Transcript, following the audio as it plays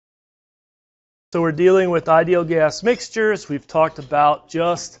So we're dealing with ideal gas mixtures. We've talked about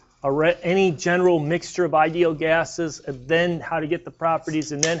just any general mixture of ideal gases, and then how to get the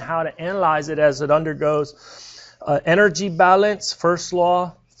properties, and then how to analyze it as it undergoes energy balance, first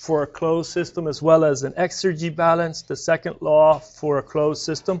law for a closed system, as well as an exergy balance, the second law for a closed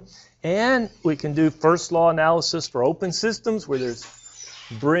system. And we can do first law analysis for open systems where there's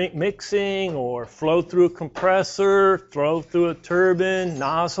mixing or flow through a compressor, flow through a turbine,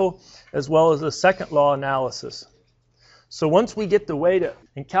 nozzle, as well as the second law analysis. So once we get the way to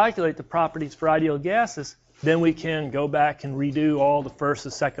and calculate the properties for ideal gases, then we can go back and redo all the first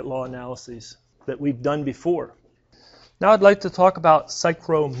and second law analyses that we've done before. Now I'd like to talk about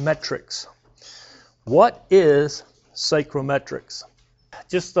psychrometrics. What is psychrometrics?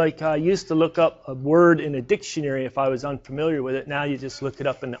 Just like I used to look up a word in a dictionary if I was unfamiliar with it, now you just look it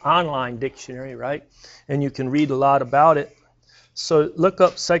up in the online dictionary, right? And you can read a lot about it. So look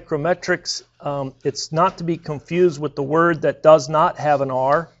up psychrometrics. It's not to be confused with the word that does not have an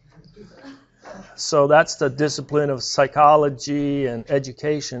R. So that's the discipline of psychology and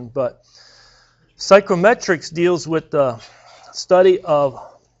education. But psychrometrics deals with the study of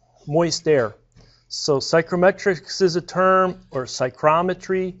moist air. So psychrometrics is a term, or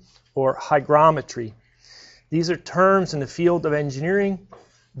psychrometry, or hygrometry. These are terms in the field of engineering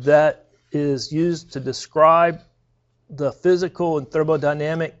that is used to describe the physical and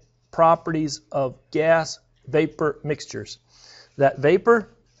thermodynamic properties of gas-vapor mixtures. That vapor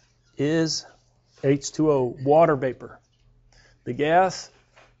is H2O, water vapor. The gas,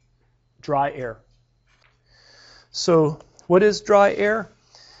 dry air. So what is dry air?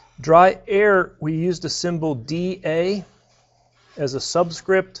 Dry air, we use the symbol dA as a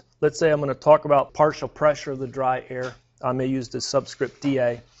subscript. Let's say I'm going to talk about partial pressure of the dry air. I may use the subscript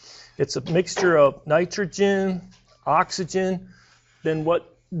dA. It's a mixture of nitrogen, oxygen, then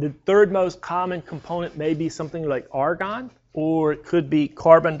what the third most common component may be something like argon, or it could be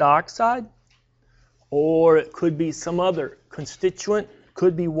carbon dioxide, or it could be some other constituent,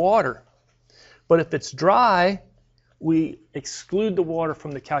 could be water. But if it's dry, we exclude the water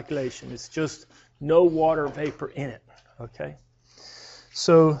from the calculation. It's just no water vapor in it, okay?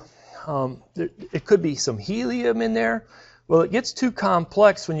 So it could be some helium in there. Well, it gets too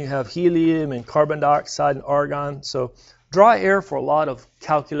complex when you have helium and carbon dioxide and argon. So dry air for a lot of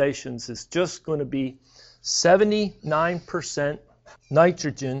calculations is just going to be 79%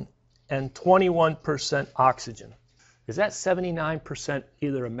 nitrogen and 21% oxygen. Is that 79%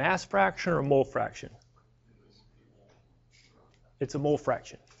 either a mass fraction or a mole fraction? It's a mole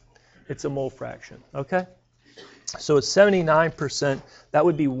fraction. It's a mole fraction, okay? So it's 79%. That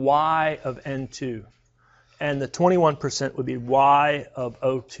would be Y of N2. And the 21% would be Y of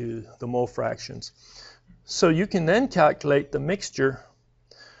O2, the mole fractions. So you can then calculate the mixture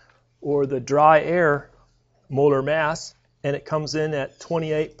or the dry air molar mass, and it comes in at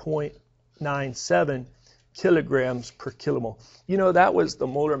 28.97 kilograms per kilomole. You know, that was the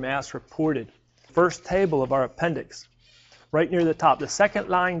molar mass reported. First table of our appendix, right near the top. The second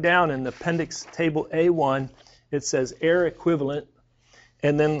line down in the appendix table A1, it says air equivalent.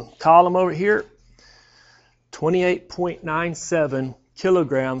 And then column over here, 28.97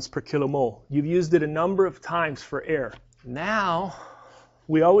 kilograms per kilomole. You've used it a number of times for air. Now,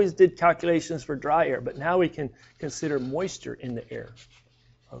 we always did calculations for dry air, but now we can consider moisture in the air.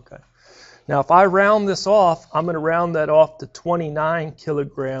 Okay. Now, if I round this off, I'm going to round that off to 29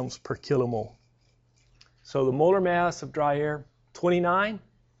 kilograms per kilomole. So the molar mass of dry air, 29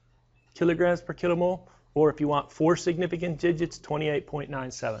 kilograms per kilomole, or if you want 4 significant digits,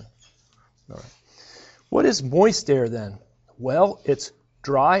 28.97. All right. What is moist air then? Well, it's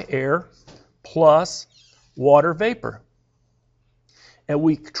dry air plus water vapor. And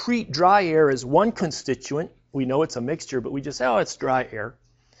we treat dry air as one constituent. We know it's a mixture, but we just say, oh, it's dry air.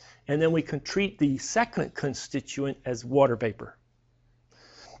 And then we can treat the second constituent as water vapor.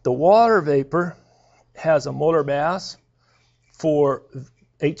 The water vapor has a molar mass for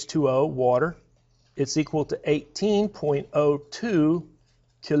H2O, water. It's equal to 18.02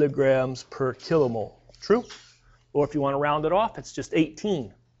 kilograms per kilomole. True? Or if you want to round it off, it's just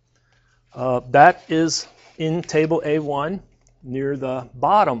 18. That is in table A1 near the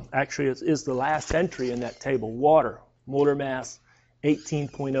bottom. Actually, it is the last entry in that table. Water, molar mass,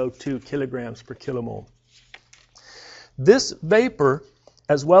 18.02 kilograms per kilomole. This vapor,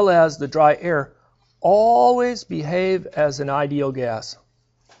 as well as the dry air, always behave as an ideal gas.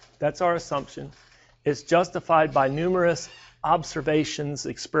 That's our assumption. It's justified by numerous observations,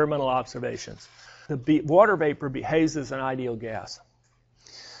 experimental observations. The water vapor behaves as an ideal gas.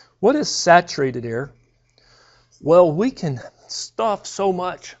 What is saturated air? Well, we can stuff so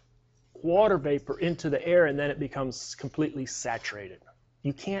much water vapor into the air, and then it becomes completely saturated.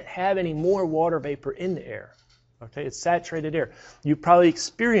 You can't have any more water vapor in the air. Okay, it's saturated air. You probably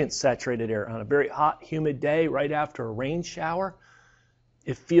experienced saturated air on a very hot, humid day right after a rain shower.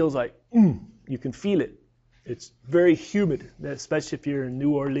 It feels like, you can feel it. It's very humid, especially if you're in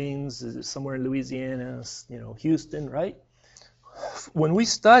New Orleans, somewhere in Louisiana, Houston, right? When we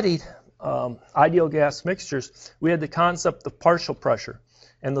studied ideal gas mixtures, we had the concept of partial pressure.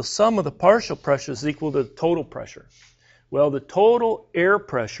 And the sum of the partial pressure is equal to the total pressure. Well, the total air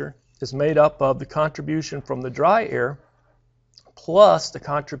pressure is made up of the contribution from the dry air plus the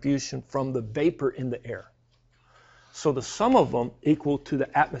contribution from the vapor in the air. So the sum of them equal to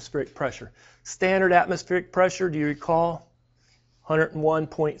the atmospheric pressure. Standard atmospheric pressure, do you recall?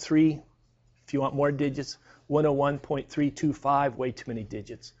 101.3, if you want more digits, 101.325, way too many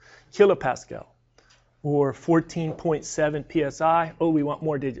digits. Kilopascal, or 14.7 psi. Oh, we want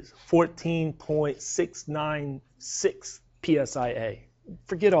more digits. 14.696 psia.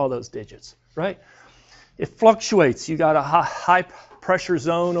 Forget all those digits, right? It fluctuates. You got a high pressure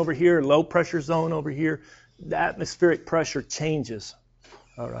zone over here, low pressure zone over here. The atmospheric pressure changes.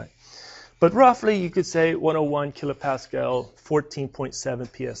 All right. But roughly you could say 101 kilopascal,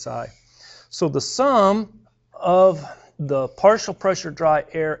 14.7 psi. So the sum of the partial pressure dry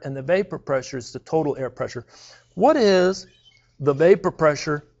air and the vapor pressure is the total air pressure. What is the vapor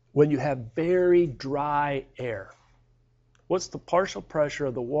pressure when you have very dry air? What's the partial pressure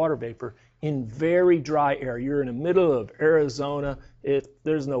of the water vapor in very dry air? You're in the middle of Arizona.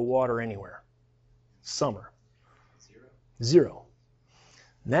 There's no water anywhere. Summer. Zero.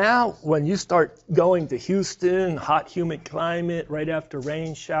 Now, when you start going to Houston, hot, humid climate, right after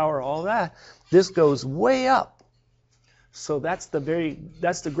rain shower, all that, this goes way up. So that's the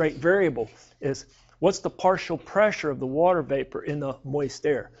great variable, is what's the partial pressure of the water vapor in the moist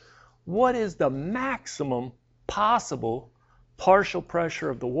air? What is the maximum possible partial pressure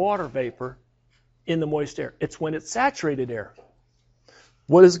of the water vapor in the moist air? It's when it's saturated air.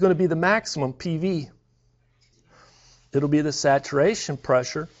 What is going to be the maximum PV? It'll be the saturation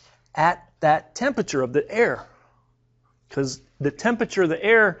pressure at that temperature of the air. Because the temperature of the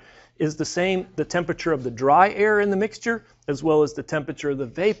air is the same, the temperature of the dry air in the mixture, as well as the temperature of the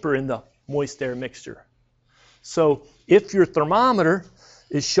vapor in the moist air mixture. So if your thermometer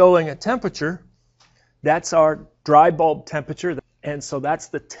is showing a temperature, that's our dry bulb temperature, and so that's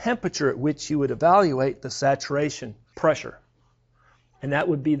the temperature at which you would evaluate the saturation pressure. And that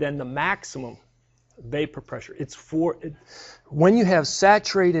would be then the maximum vapor pressure. When you have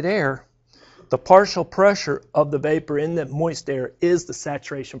saturated air, the partial pressure of the vapor in the moist air is the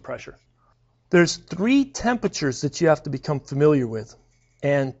saturation pressure. There's 3 temperatures that you have to become familiar with,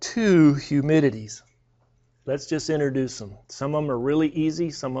 and 2 humidities. Let's just introduce them. Some of them are really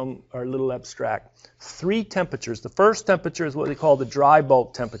easy, some of them are a little abstract. 3 temperatures. The first temperature is what they call the dry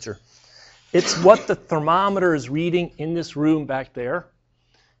bulb temperature. It's what the thermometer is reading in this room back there.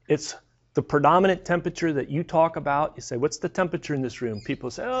 It's the predominant temperature that you talk about. You say, what's the temperature in this room?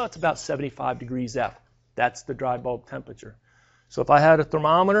 People say, oh, it's about 75 degrees F. That's the dry bulb temperature. So if I had a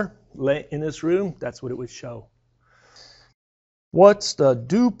thermometer in this room, that's what it would show. What's the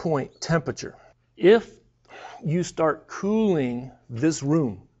dew point temperature? If you start cooling this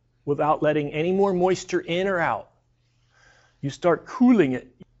room without letting any more moisture in or out, you start cooling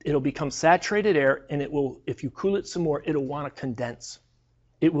it, it'll become saturated air, and it will, if you cool it some more, it'll want to condense.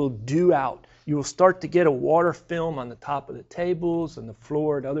 It will dew out. You will start to get a water film on the top of the tables and the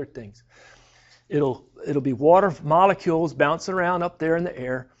floor and other things. It'll be water molecules bouncing around up there in the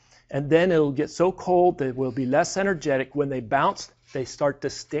air, and then it'll get so cold that it will be less energetic. When they bounce, they start to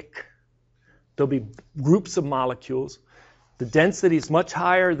stick. There'll be groups of molecules. The density is much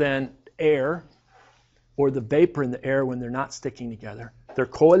higher than air or the vapor in the air when they're not sticking together. They're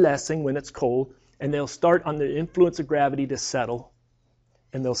coalescing when it's cold, and they'll start on the influence of gravity to settle,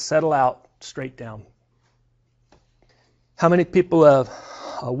 and they'll settle out straight down. How many people have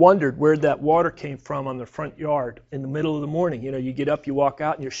wondered where that water came from on the front yard in the middle of the morning? You know, you get up, you walk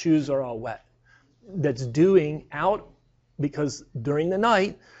out, and your shoes are all wet. That's dewing out because during the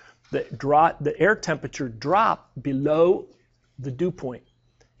night, the air temperature dropped below the dew point.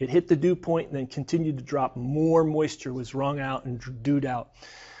 It hit the dew point and then continued to drop. More moisture was wrung out and dewed out.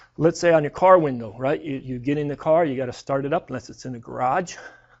 Let's say on your car window, right? You get in the car, you got to start it up unless it's in the garage,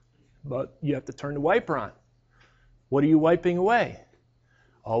 but you have to turn the wiper on. What are you wiping away?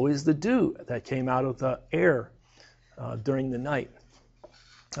 Always the dew that came out of the air during the night.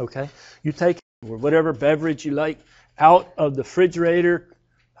 Okay? You take whatever beverage you like out of the refrigerator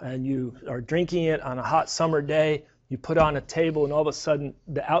and you are drinking it on a hot summer day. You put it on a table, and all of a sudden,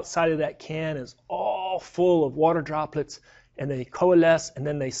 the outside of that can is all full of water droplets, and they coalesce, and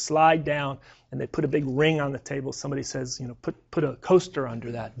then they slide down, and they put a big ring on the table. Somebody says, you know, put a coaster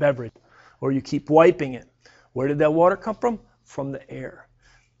under that beverage, or you keep wiping it. Where did that water come from? From the air.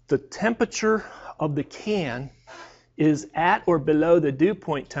 The temperature of the can is at or below the dew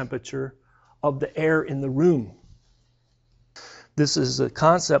point temperature of the air in the room. This is the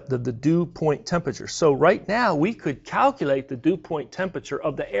concept of the dew point temperature. So right now we could calculate the dew point temperature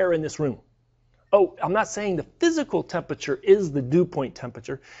of the air in this room. Oh, I'm not saying the physical temperature is the dew point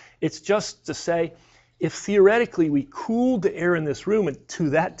temperature. It's just to say, if theoretically we cooled the air in this room to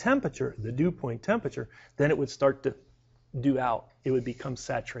that temperature, the dew point temperature, then it would start to dew out. It would become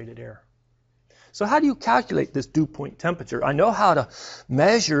saturated air. So how do you calculate this dew point temperature? I know how to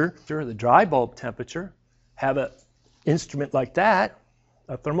measure the dry bulb temperature, have an instrument like that,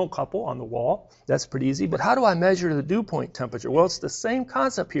 a thermocouple on the wall. That's pretty easy. But how do I measure the dew point temperature? Well, it's the same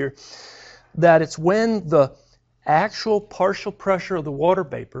concept here, that it's when the actual partial pressure of the water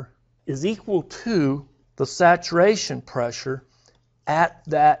vapor is equal to the saturation pressure at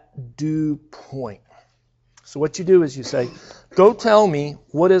that dew point. So what you do is you say, go tell me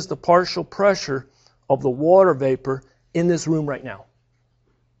what is the partial pressure of the water vapor in this room right now.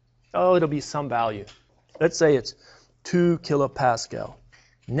 Oh, it'll be some value. Let's say it's 2 kilopascal.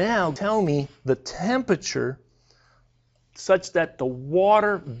 Now tell me the temperature such that the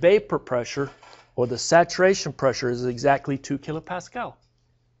water vapor pressure or the saturation pressure is exactly 2 kilopascal.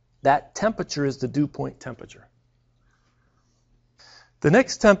 That temperature is the dew point temperature. The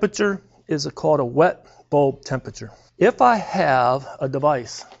next temperature is called a wet bulb temperature. If I have a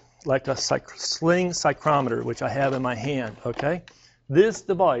device like a sling psychrometer, which I have in my hand, okay, this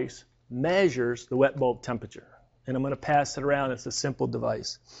device measures the wet bulb temperature, and I'm going to pass it around. It's a simple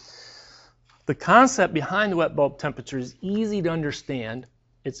device. The concept behind the wet bulb temperature is easy to understand.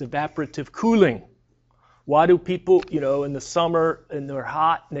 It's evaporative cooling. Why do people, in the summer and they're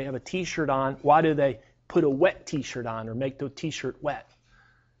hot and they have a t-shirt on, why do they put a wet t-shirt on or make the t-shirt wet?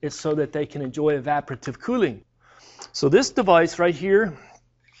 It's so that they can enjoy evaporative cooling. So this device right here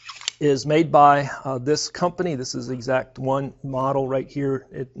is made by this company. This is the exact one model right here.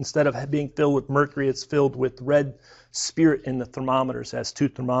 Instead of being filled with mercury, it's filled with red spirit in the thermometers. It has 2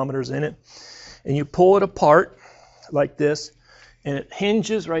 thermometers in it. And you pull it apart like this, and it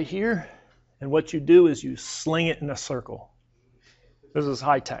hinges right here. And what you do is you sling it in a circle. This is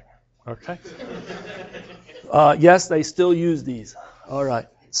high tech, okay? Yes, they still use these. All right.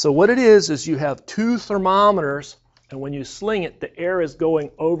 So what it is you have 2 thermometers, and when you sling it, the air is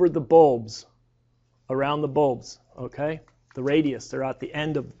going over the bulbs, around the bulbs, okay? The radius, they're at the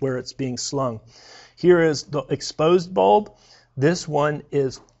end of where it's being slung. Here is the exposed bulb. This one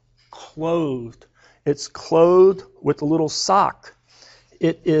is clothed. It's clothed with a little sock.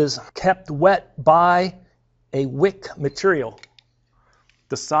 It is kept wet by a wick material.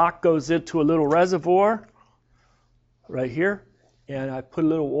 The sock goes into a little reservoir right here, and I put a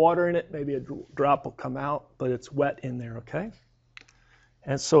little water in it. Maybe a drop will come out, but it's wet in there, okay?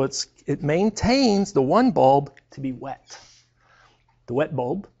 And so it maintains the one bulb to be wet. The wet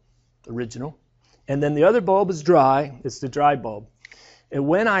bulb, the original. And then the other bulb is dry. It's the dry bulb. And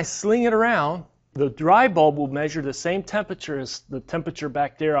when I sling it around, the dry bulb will measure the same temperature as the temperature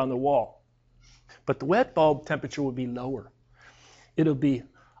back there on the wall. But the wet bulb temperature will be lower. It'll be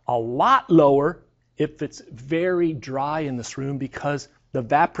a lot lower if it's very dry in this room, because the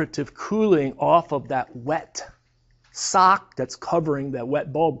evaporative cooling off of that wet sock that's covering that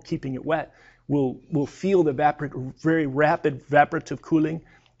wet bulb, keeping it wet, will feel the very rapid evaporative cooling.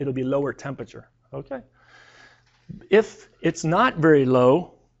 It'll be lower temperature. Okay. If it's not very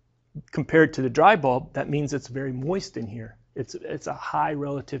low compared to the dry bulb, that means it's very moist in here. It's a high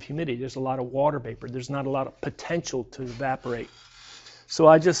relative humidity. There's a lot of water vapor. There's not a lot of potential to evaporate. So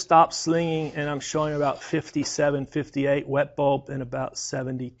I just stopped slinging, and I'm showing about 57, 58 wet bulb and about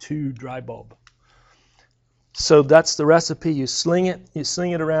 72 dry bulb. So that's the recipe. You sling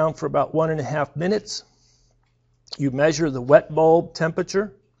it around for about 1.5 minutes. You measure the wet bulb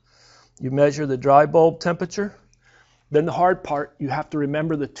temperature. You measure the dry bulb temperature. Then the hard part, you have to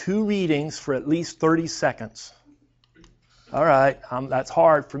remember the 2 readings for at least 30 seconds. All right, that's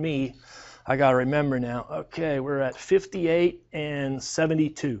hard for me. I got to remember now. Okay, we're at 58 and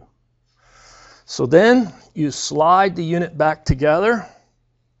 72. So then you slide the unit back together.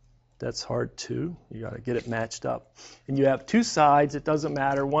 That's hard too. You got to get it matched up. And you have 2 sides. It doesn't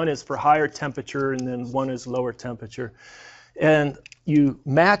matter. One is for higher temperature, and then one is lower temperature. And you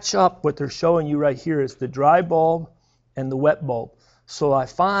match up what they're showing you right here is the dry bulb and the wet bulb. So I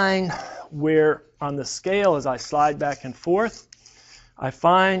find where on the scale as I slide back and forth, I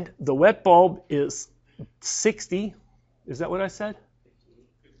find the wet bulb is 60. Is that what I said?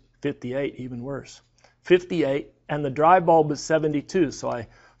 58, even worse. 58, and the dry bulb is 72. So I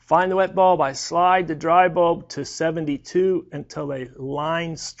find the wet bulb, I slide the dry bulb to 72 until they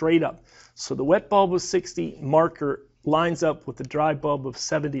line straight up. So the wet bulb of 60 marker lines up with the dry bulb of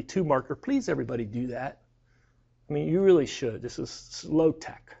 72 marker. Please, everybody, do that. I mean, you really should. This is low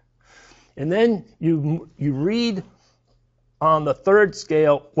tech. And then you read on the third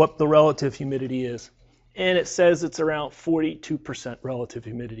scale what the relative humidity is. And it says it's around 42% relative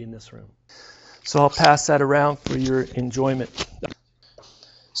humidity in this room. So I'll pass that around for your enjoyment.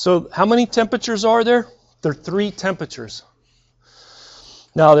 So how many temperatures are there? There are 3 temperatures.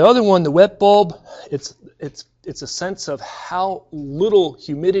 Now the other one, the wet bulb, it's a sense of how little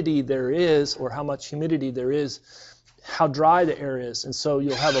humidity there is, or how much humidity there is, how dry the air is. And so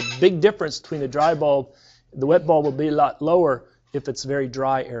you'll have a big difference between the dry bulb. The wet bulb will be a lot lower if it's very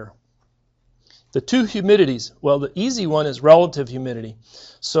dry air. The 2 humidities, well, the easy one is relative humidity.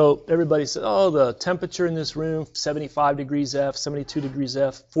 So everybody says, oh, the temperature in this room, 75 degrees F, 72 degrees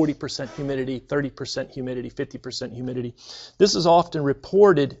F, 40% humidity, 30% humidity, 50% humidity. This is often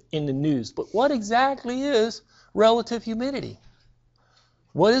reported in the news. But what exactly is relative humidity?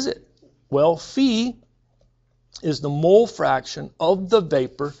 What is it? Well, phi is the mole fraction of the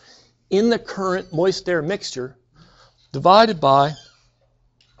vapor in the current moist air mixture divided by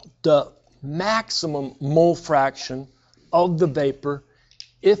the maximum mole fraction of the vapor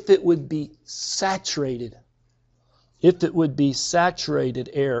if it would be saturated. If it would be saturated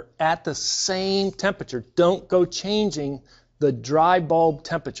air at the same temperature. Don't go changing the dry bulb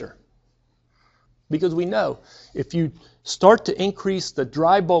temperature. Because we know if you start to increase the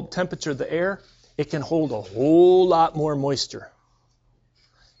dry bulb temperature of the air, it can hold a whole lot more moisture.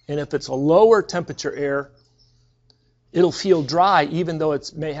 And if it's a lower temperature air, it'll feel dry even though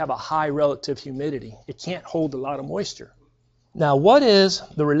it may have a high relative humidity. It can't hold a lot of moisture. Now, what is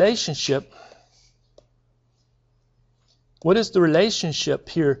the relationship? What is the relationship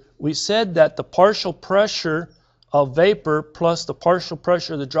here? We said that the partial pressure of vapor plus the partial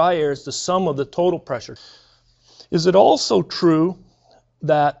pressure of the dry air is the sum of the total pressure. Is it also true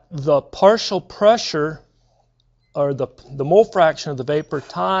that the partial pressure, or the mole fraction of the vapor,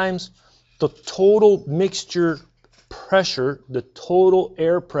 times the total mixture pressure, the total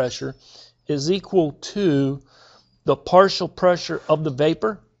air pressure, is equal to the partial pressure of the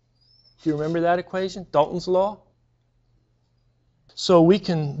vapor? Do you remember that equation? Dalton's law? So we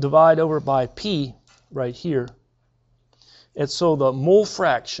can divide over by P right here. And so the mole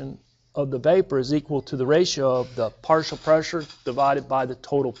fraction of the vapor is equal to the ratio of the partial pressure divided by the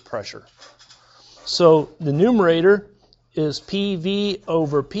total pressure. So the numerator is PV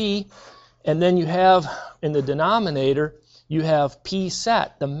over P, and then you have in the denominator, you have P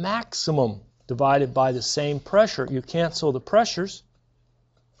sat, the maximum, divided by the same pressure. You cancel the pressures.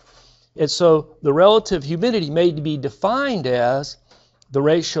 And so the relative humidity may be defined as the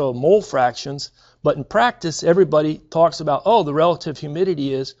ratio of mole fractions, but in practice, everybody talks about, oh, the relative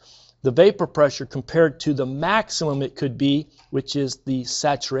humidity is the vapor pressure compared to the maximum it could be, which is the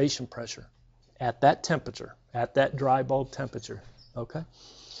saturation pressure at that temperature, at that dry bulb temperature. Okay?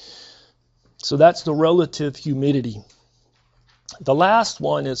 So that's the relative humidity. The last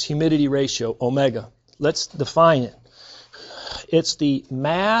one is humidity ratio, omega. Let's define it. It's the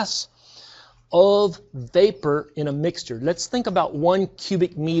mass of vapor in a mixture. Let's think about 1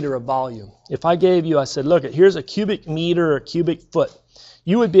 cubic meter of volume. If I gave you, I said, look, here's a cubic meter or a cubic foot.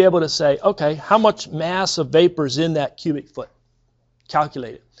 You would be able to say, okay, how much mass of vapor is in that cubic foot?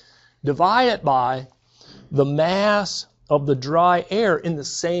 Calculate it. Divide it by the mass of the dry air in the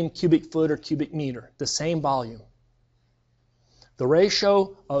same cubic foot or cubic meter, the same volume. The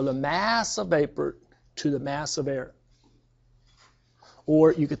ratio of the mass of vapor to the mass of air.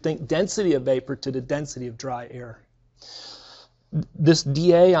 Or you could think density of vapor to the density of dry air. This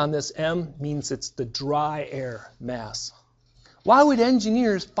dA on this M means it's the dry air mass. Why would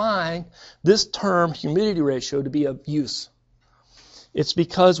engineers find this term, humidity ratio, to be of use? It's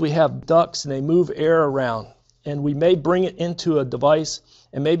because we have ducts and they move air around. And we may bring it into a device,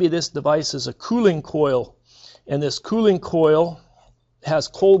 and maybe this device is a cooling coil. And this cooling coil has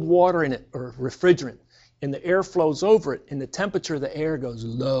cold water in it, or refrigerant. And the air flows over it, and the temperature of the air goes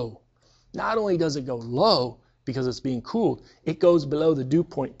low. Not only does it go low because it's being cooled, it goes below the dew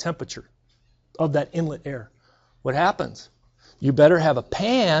point temperature of that inlet air. What happens? You better have a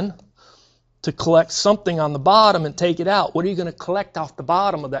pan to collect something on the bottom and take it out. What are you going to collect off the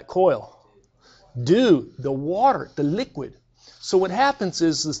bottom of that coil? Dew, the water, the liquid. So what happens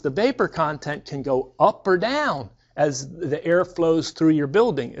is the vapor content can go up or down as the air flows through your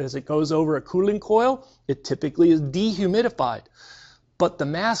building. As it goes over a cooling coil, it typically is dehumidified. But the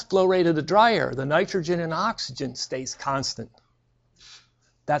mass flow rate of the dry air, the nitrogen and oxygen, stays constant.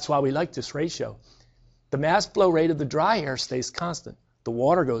 That's why we like this ratio. The mass flow rate of the dry air stays constant. The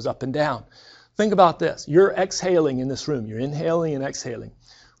water goes up and down. Think about this. You're exhaling in this room. You're inhaling and exhaling.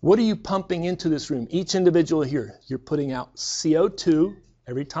 What are you pumping into this room? Each individual here, you're putting out CO2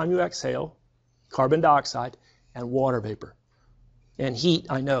 every time you exhale, carbon dioxide, and water vapor. And heat,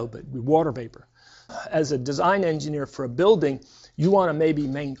 I know, but water vapor. As a design engineer for a building, you want to maybe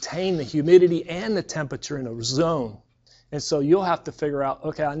maintain the humidity and the temperature in a zone. And so you'll have to figure out,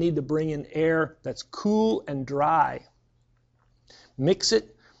 okay, I need to bring in air that's cool and dry. Mix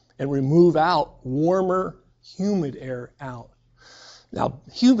it and remove out warmer, humid air out. Now,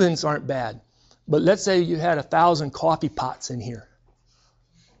 humans aren't bad, but let's say you had 1,000 coffee pots in here,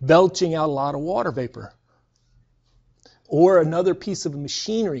 belching out a lot of water vapor. Or another piece of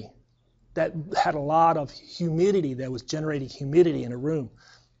machinery that had a lot of humidity, that was generating humidity in a room,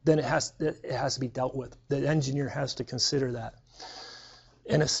 then it has to be dealt with. The engineer has to consider that.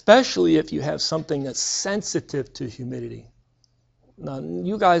 And especially if you have something that's sensitive to humidity. Now,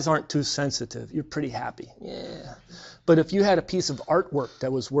 you guys aren't too sensitive. You're pretty happy. Yeah. But if you had a piece of artwork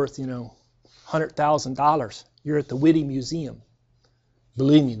that was worth, $100,000, you're at the Whitty Museum.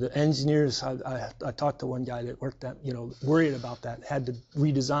 Believe me, the engineers, I talked to one guy that worked at, worried about that, had to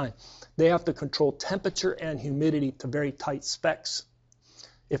redesign. They have to control temperature and humidity to very tight specs.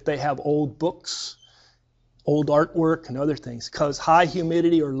 If they have old books, old artwork, and other things, because high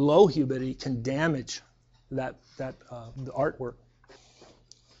humidity or low humidity can damage the artwork.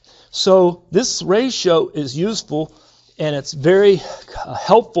 So this ratio is useful, and it's very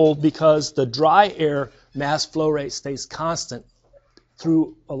helpful because the dry air mass flow rate stays constant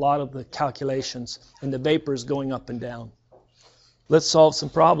through a lot of the calculations, and the vapor is going up and down. Let's solve some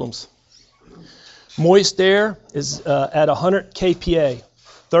problems. Moist air is at 100 kPa,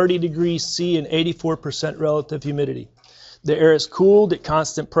 30 degrees C, and 84% relative humidity. The air is cooled at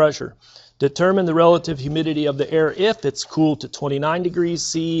constant pressure. Determine the relative humidity of the air if it's cooled to 29 degrees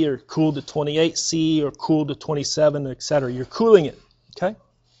C, or cooled to 28 C, or cooled to 27, etc. You're cooling it, okay?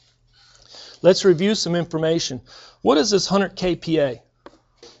 Let's review some information. What is this 100 kPa?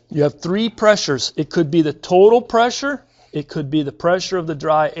 You have three pressures. It could be the total pressure, it could be the pressure of the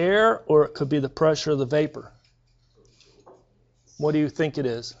dry air, or it could be the pressure of the vapor. What do you think it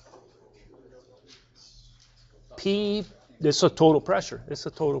is? P, it's a total pressure. It's a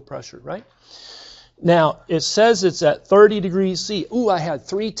total pressure, right? Now, it says it's at 30 degrees C. Ooh, I had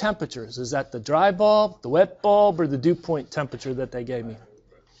three temperatures. Is that the dry bulb, the wet bulb, or the dew point temperature that they gave me?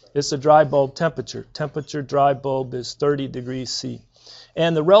 It's a dry bulb temperature. Temperature dry bulb is 30 degrees C.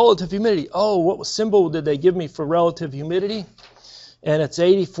 And the relative humidity, what symbol did they give me for relative humidity? And it's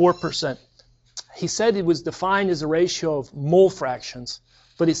 84%. He said it was defined as a ratio of mole fractions,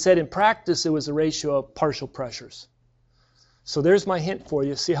 but he said in practice it was a ratio of partial pressures. So there's my hint for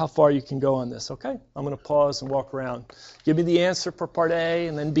you. See how far you can go on this, okay? I'm going to pause and walk around. Give me the answer for part A,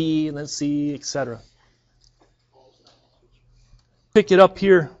 and then B, and then C, etc. Pick it up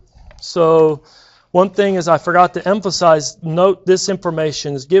here. So one thing is I forgot to emphasize, note this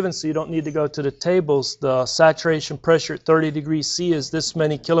information is given so you don't need to go to the tables. The saturation pressure at 30 degrees C is this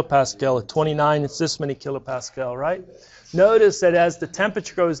many kilopascal. At 29, it's this many kilopascal, right? Notice that as the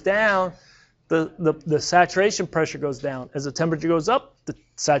temperature goes down, the saturation pressure goes down. As the temperature goes up, the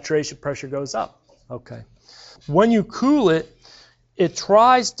saturation pressure goes up. Okay. When you cool it, it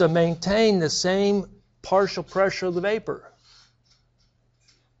tries to maintain the same partial pressure of the vapor,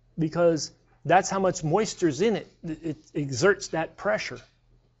 because that's how much moisture is in it. It exerts that pressure.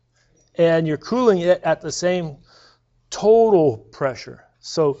 And you're cooling it at the same total pressure.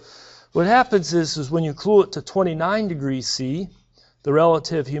 So what happens is when you cool it to 29 degrees C, the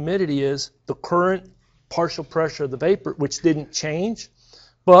relative humidity is the current partial pressure of the vapor, which didn't change,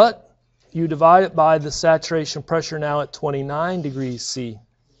 but you divide it by the saturation pressure now at 29 degrees C.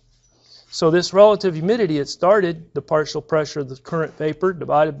 So this relative humidity, it started the partial pressure of the current vapor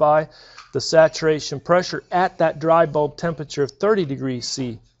divided by the saturation pressure at that dry bulb temperature of 30 degrees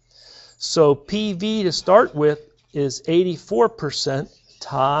C. So PV to start with is 84%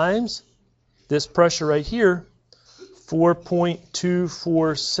 times this pressure right here,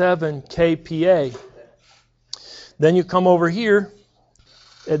 4.247 kPa. Then you come over here,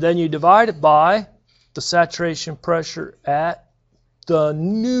 and then you divide it by the saturation pressure at the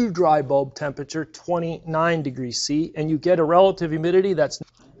new dry bulb temperature, 29 degrees C, and you get a relative humidity that's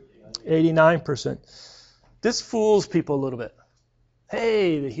 89%. This fools people a little bit.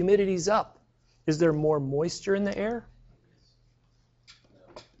 Hey, the humidity's up. Is there more moisture in the air?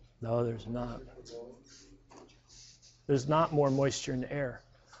 No, there's not. There's not more moisture in the air.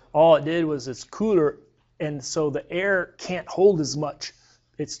 All it did was it's cooler, and so the air can't hold as much.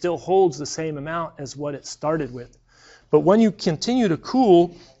 It still holds the same amount as what it started with. But when you continue to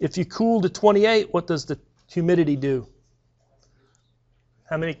cool, if you cool to 28, what does the humidity do?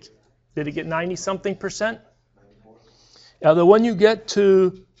 How many? Did it get 90-something%? Now, when you get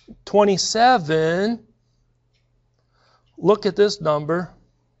to 27, look at this number.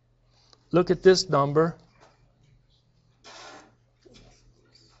 Look at this number.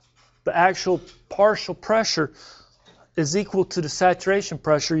 The actual partial pressure is equal to the saturation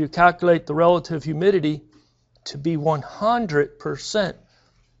pressure. You calculate the relative humidity to be 100%.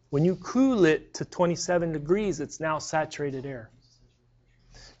 When you cool it to 27 degrees, it's now saturated air.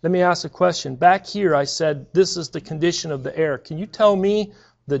 Let me ask a question. Back here I said this is the condition of the air. Can you tell me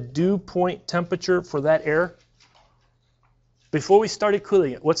the dew point temperature for that air? Before we started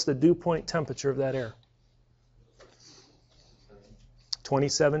cooling it, what's the dew point temperature of that air?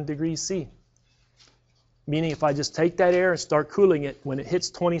 27 degrees C. Meaning if I just take that air and start cooling it, when it hits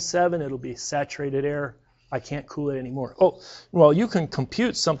 27, it'll be saturated air. I can't cool it anymore. Oh, well, you can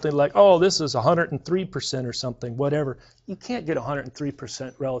compute something like, oh, this is 103% or something, whatever. You can't get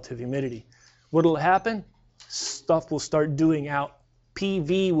 103% relative humidity. What will happen? Stuff will start dewing out.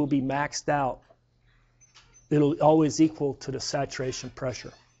 PV will be maxed out. It'll always equal to the saturation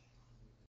pressure.